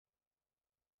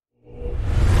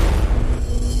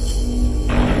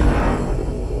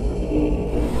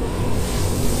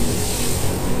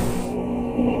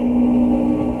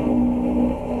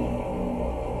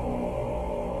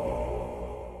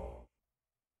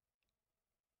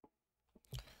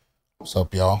What's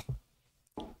up, y'all?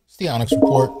 It's the Onyx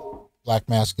Report, Black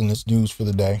Masculinist news for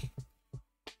the day.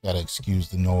 Gotta excuse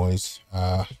the noise.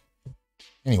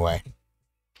 Anyway,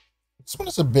 this one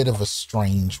is a bit of a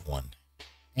strange one,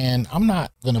 and I'm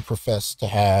not gonna profess to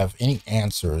have any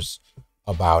answers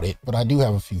about it, but I do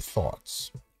have a few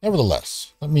thoughts.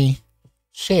 Nevertheless, let me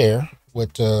share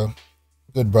what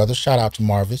good brother, shout out to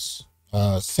Marvis,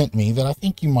 sent me that I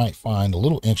think you might find a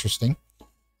little interesting.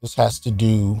 This has to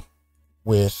do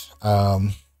with a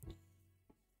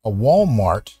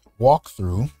Walmart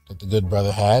walkthrough that the good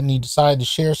brother had, and he decided to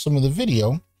share some of the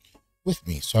video with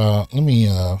me. So let me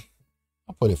I'll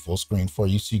put it full screen for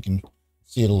you so you can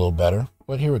see it a little better,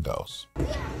 but here it goes.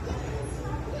 It's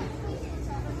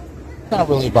not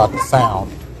really about the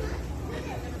sound.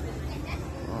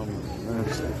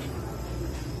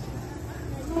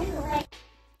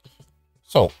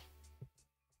 So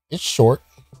it's short,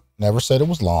 never said it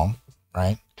was long,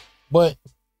 right? But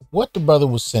what the brother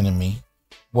was sending me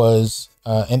was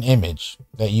an image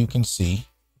that you can see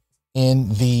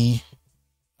in the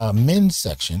men's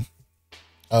section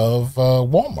of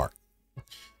Walmart. And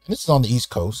this is on the East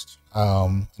Coast,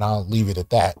 and I'll leave it at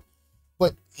that.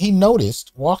 But he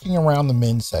noticed walking around the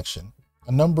men's section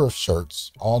a number of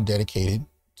shirts all dedicated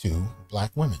to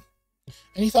Black women.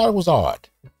 And he thought it was odd,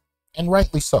 and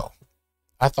rightly so.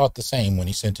 I thought the same when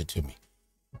he sent it to me.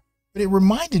 But it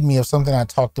reminded me of something I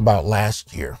talked about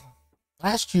last year.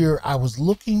 Last year, I was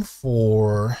looking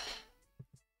for,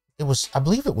 I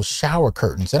believe it was shower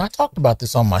curtains. And I talked about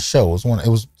this on my show. It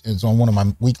was on one of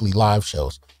my weekly live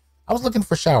shows. I was looking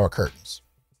for shower curtains,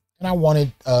 and I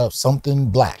wanted something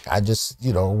black. I just,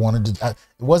 wanted to,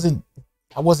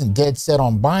 I wasn't dead set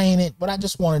on buying it, but I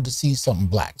just wanted to see something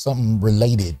black, something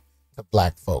related to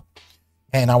Black folk.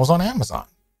 And I was on Amazon.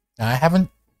 Now,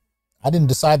 I didn't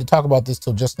decide to talk about this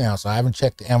till just now, so I haven't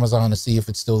checked Amazon to see if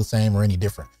it's still the same or any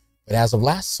different. But as of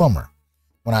last summer,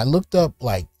 when I looked up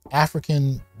like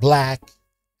Black,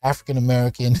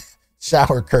 African-American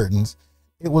shower curtains,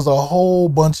 it was a whole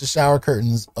bunch of shower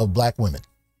curtains of Black women.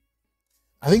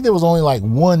 I think there was only like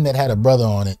one that had a brother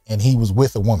on it, and he was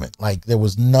with a woman. Like there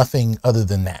was nothing other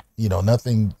than that,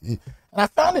 nothing. And I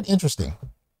found it interesting.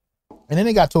 And then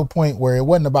it got to a point where it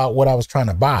wasn't about what I was trying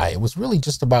to buy. It was really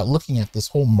just about looking at this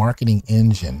whole marketing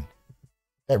engine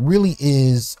that really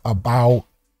is about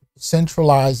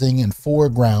centralizing and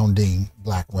foregrounding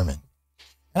Black women.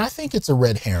 And I think it's a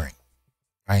red herring,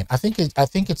 right? I think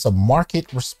it's a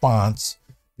market response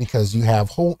because you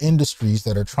have whole industries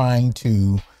that are trying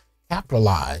to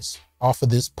capitalize off of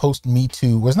this post-Me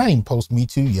Too. Well, it's not even post-Me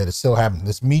Too yet. It's still happening.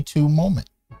 This Me Too moment.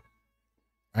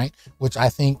 Right, which I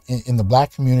think in the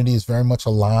Black community is very much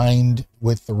aligned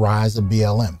with the rise of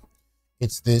BLM.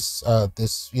 It's this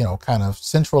kind of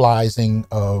centralizing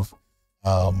of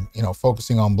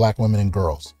focusing on Black women and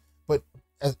girls. But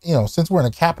since we're in a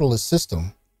capitalist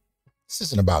system, this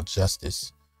isn't about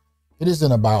justice. It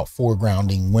isn't about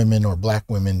foregrounding women or Black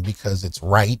women because it's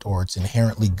right or it's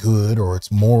inherently good or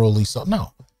it's morally so.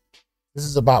 No, this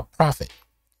is about profit.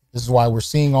 This is why we're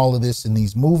seeing all of this in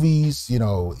these movies,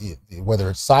 whether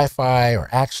it's sci-fi or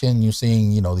action. You're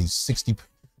seeing, these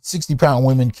 60-pound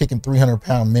women kicking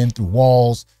 300-pound men through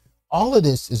walls. All of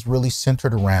this is really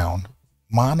centered around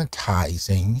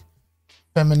monetizing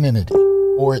femininity,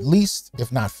 or at least,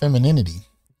 if not femininity,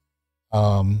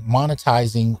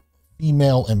 monetizing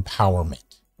female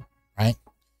empowerment, right?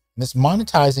 And this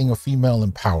monetizing of female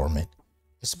empowerment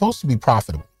is supposed to be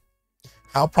profitable.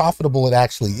 How profitable it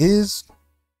actually is,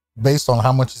 based on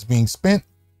how much is being spent,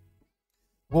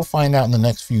 we'll find out in the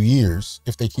next few years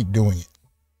if they keep doing it.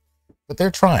 But they're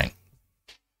trying.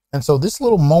 And so this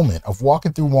little moment of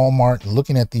walking through Walmart and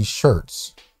looking at these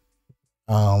shirts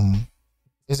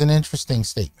is an interesting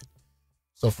statement.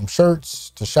 So from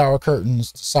shirts to shower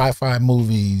curtains to sci-fi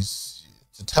movies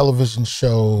to television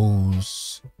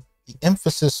shows, the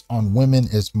emphasis on women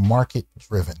is market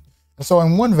driven. And so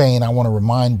in one vein, I want to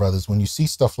remind brothers, when you see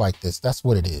stuff like this, that's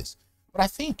what it is. But I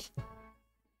think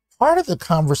part of the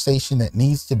conversation that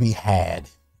needs to be had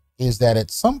is that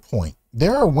at some point,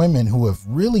 there are women who have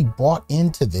really bought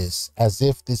into this as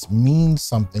if this means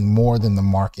something more than the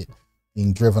market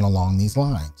being driven along these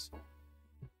lines.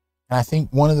 And I think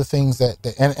one of the things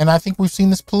and I think we've seen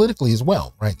this politically as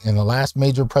well, right? In the last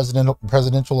major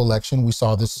presidential election, we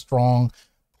saw this strong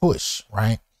push,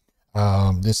 right?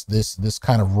 This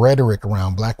kind of rhetoric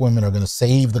around Black women are going to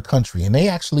save the country. And they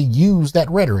actually use that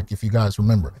rhetoric. If you guys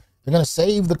remember, they're going to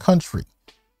save the country.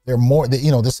 They're more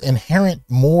that, this inherent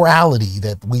morality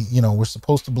that we're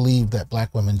supposed to believe that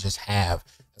Black women just have.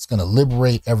 That's going to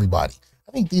liberate everybody.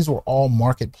 I think these were all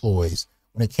market ploys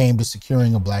when it came to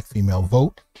securing a Black female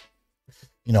vote.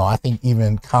 You know, I think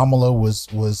even Kamala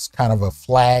was kind of a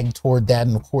flag toward that.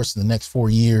 And of course, in the next 4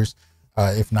 years,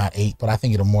 if not 8, but I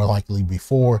think it'll more likely be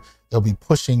 4, they'll be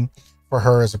pushing for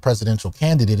her as a presidential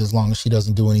candidate as long as she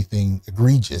doesn't do anything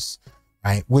egregious,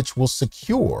 right? Which will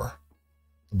secure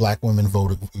the Black women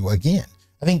vote again.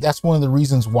 I think that's one of the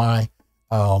reasons why,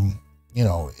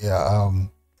 President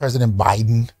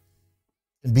Biden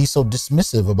can be so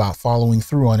dismissive about following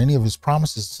through on any of his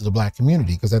promises to the Black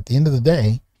community. Because at the end of the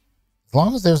day, as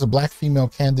long as there's a Black female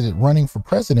candidate running for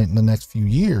president in the next few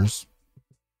years,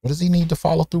 what does he need to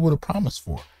follow through with a promise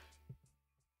for?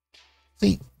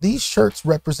 See, these shirts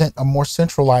represent a more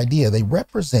central idea. They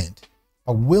represent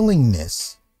a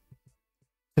willingness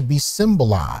to be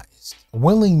symbolized, a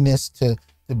willingness to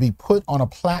be put on a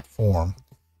platform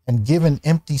and given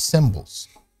empty symbols.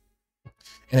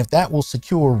 And if that will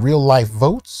secure real life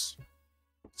votes,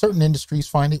 certain industries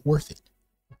find it worth it.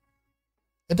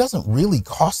 It doesn't really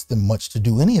cost them much to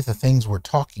do any of the things we're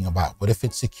talking about, but if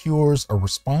it secures a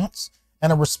response,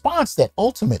 and a response that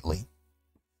ultimately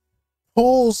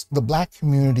pulls the Black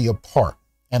community apart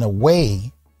and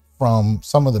away from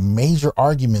some of the major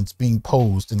arguments being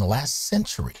posed in the last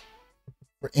century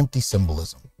for empty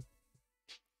symbolism.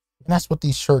 And that's what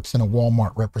these shirts in a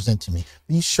Walmart represent to me.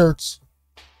 These shirts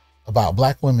about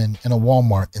Black women in a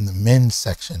Walmart in the men's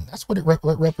section, that's what it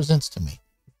represents to me.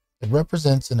 It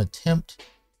represents an attempt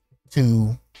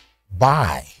to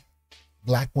buy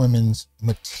Black women's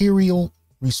material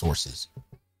resources,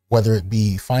 whether it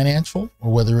be financial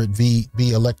or whether it be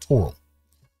electoral,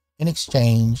 in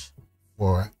exchange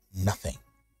for nothing.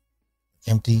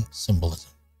 Empty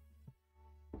symbolism.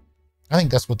 I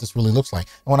think that's what this really looks like.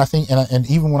 And when I think, and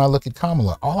even when I look at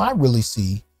Kamala, all I really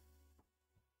see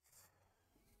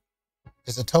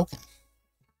is a token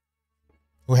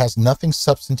who has nothing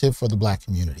substantive for the Black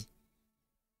community,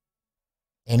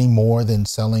 any more than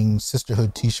selling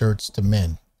sisterhood t-shirts to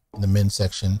men in the men's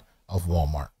section of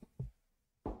Walmart.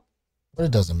 But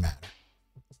it doesn't matter.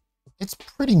 It's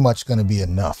pretty much going to be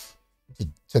enough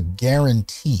to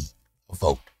guarantee a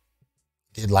vote.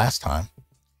 It did last time,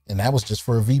 and that was just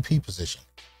for a VP position.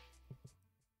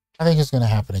 I think it's going to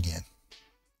happen again.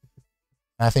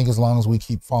 And I think as long as we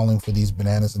keep falling for these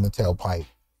bananas in the tailpipe,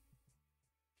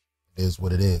 it is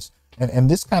what it is. And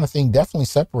this kind of thing definitely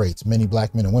separates many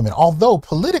Black men and women, although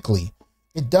politically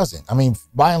it doesn't. I mean,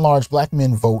 by and large, Black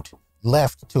men vote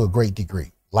left to a great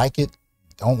degree. Like it,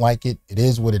 don't like it, it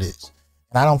is what it is.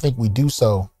 And I don't think we do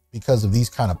so because of these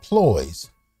kind of ploys.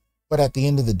 But at the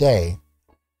end of the day,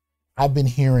 I've been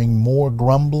hearing more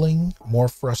grumbling, more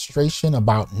frustration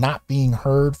about not being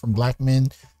heard from Black men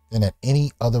than at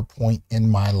any other point in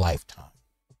my lifetime.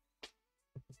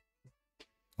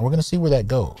 And we're going to see where that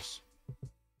goes.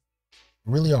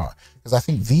 We really are. Because I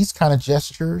think these kind of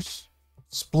gestures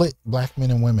split Black men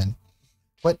and women,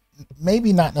 but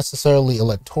maybe not necessarily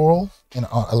electorally,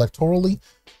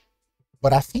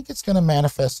 but I think it's going to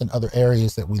manifest in other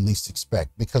areas that we least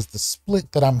expect, because the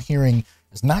split that I'm hearing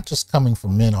is not just coming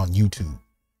from men on YouTube.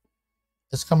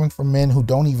 It's coming from men who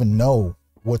don't even know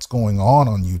what's going on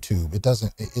YouTube.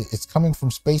 It's coming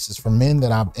from spaces from men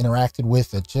that I've interacted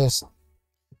with that just,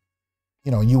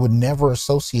 you would never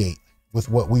associate with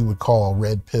what we would call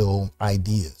red pill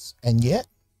ideas. And yet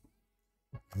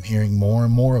I'm hearing more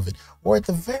and more of it, or at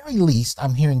the very least,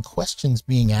 I'm hearing questions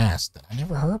being asked that I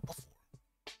never heard before.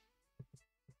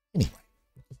 Anyway,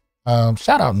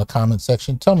 shout out in the comment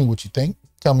section. Tell me what you think.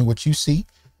 Tell me what you see,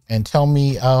 and tell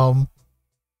me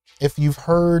if you've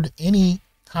heard any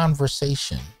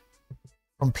conversation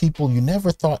from people you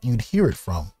never thought you'd hear it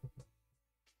from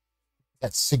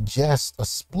that suggests a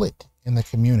split in the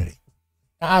community.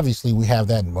 Now, obviously, we have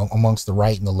that amongst the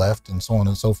right and the left and so on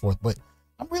and so forth, but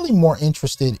I'm really more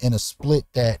interested in a split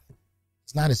that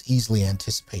is not as easily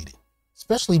anticipated,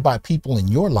 especially by people in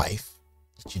your life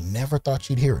that you never thought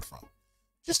you'd hear it from.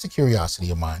 Just a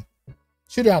curiosity of mine.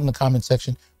 Shoot it out in the comment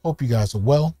section. Hope you guys are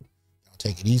well. Y'all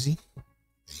take it easy.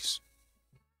 Peace.